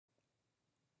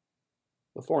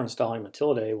Before installing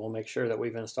Mutillidae, we'll make sure that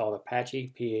we've installed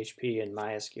Apache, PHP, and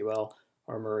MySQL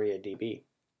or MariaDB.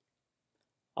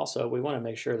 Also, we want to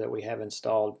make sure that we have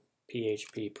installed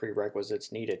PHP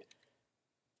prerequisites needed.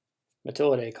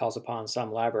 Mutillidae calls upon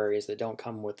some libraries that don't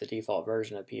come with the default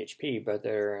version of PHP, but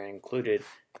they're included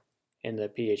in the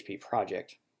PHP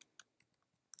project.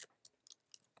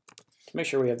 To make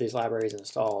sure we have these libraries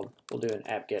installed, we'll do an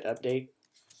apt-get update.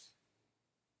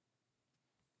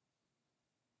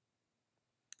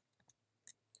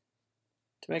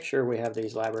 To make sure we have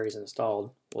these libraries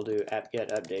installed, we'll do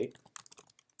apt-get update.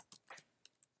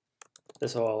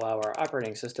 This will allow our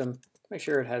operating system to make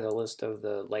sure it has a list of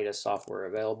the latest software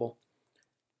available.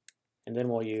 And then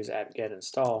we'll use apt-get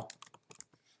install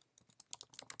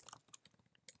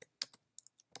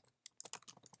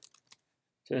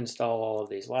to install all of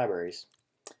these libraries.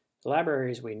 The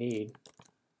libraries we need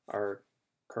are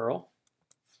curl,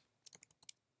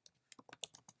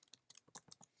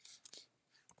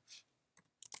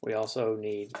 we also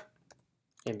need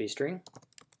mbstring,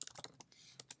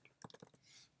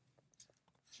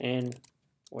 and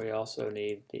we also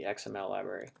need the XML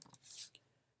library.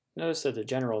 Notice that the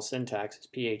general syntax is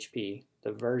PHP,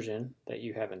 the version that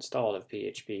you have installed of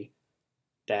PHP,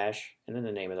 dash, and then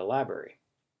the name of the library.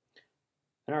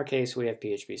 In our case, we have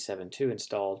PHP 7.2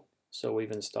 installed, so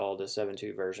we've installed the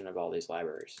 7.2 version of all these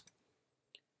libraries.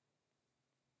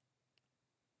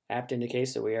 Apt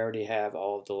indicates that we already have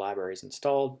all of the libraries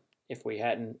installed. If we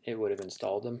hadn't, it would have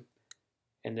installed them,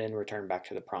 and then return back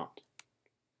to the prompt.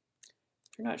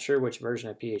 If you're not sure which version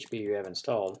of PHP you have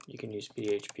installed, you can use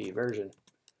PHP version,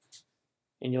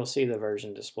 and you'll see the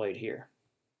version displayed here.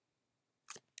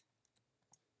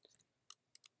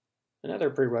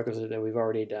 Another prerequisite that we've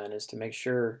already done is to make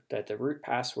sure that the root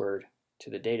password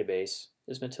to the database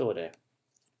is Mutillidae.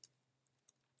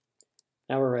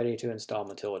 Now we're ready to install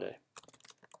Mutillidae.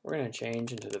 We're going to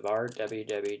change into the var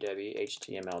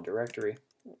www.html directory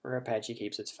where Apache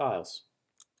keeps its files.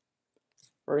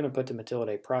 We're going to put the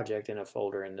Mutillidae project in a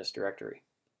folder in this directory.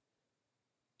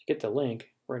 To get the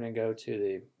link, we're going to go to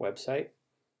the website,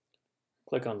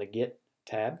 click on the Get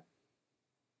tab,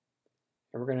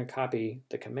 and we're going to copy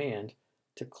the command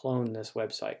to clone this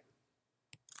website.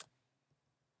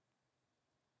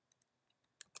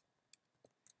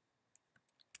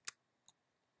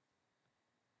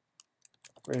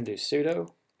 We're going to do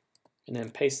sudo and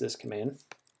then paste this command.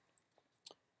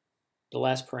 The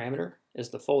last parameter is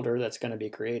the folder that's going to be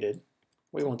created.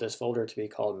 We want this folder to be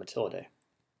called Mutillidae.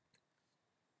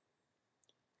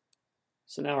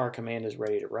 So now our command is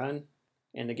ready to run,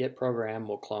 and the Git program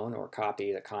will clone or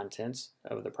copy the contents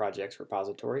of the project's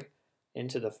repository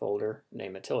into the folder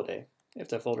named Mutillidae. If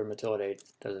the folder Mutillidae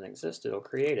doesn't exist, it'll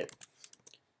create it.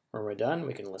 When we're done,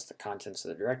 we can list the contents of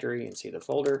the directory and see the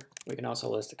folder. We can also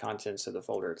list the contents of the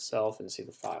folder itself and see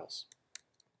the files.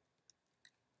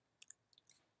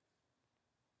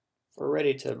 We're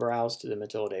ready to browse to the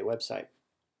Mutillidae website.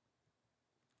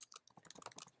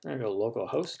 We're going to go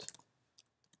localhost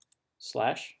 /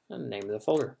 and the name of the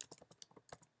folder.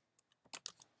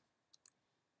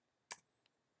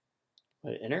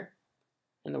 Hit enter,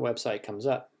 and the website comes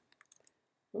up.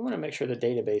 We want to make sure the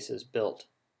database is built.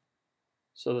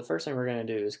 So the first thing we're going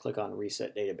to do is click on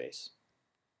Reset Database.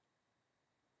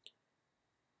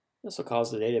 This will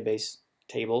cause the database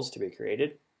tables to be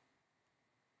created.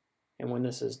 And when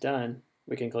this is done,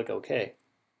 we can click OK.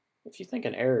 If you think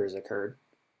an error has occurred,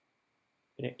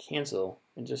 hit cancel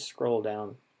and just scroll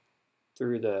down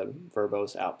through the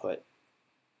verbose output.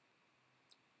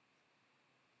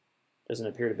 Doesn't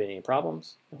appear to be any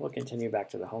problems, and we'll continue back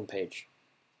to the home page.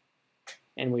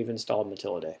 And we've installed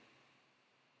Mutillidae.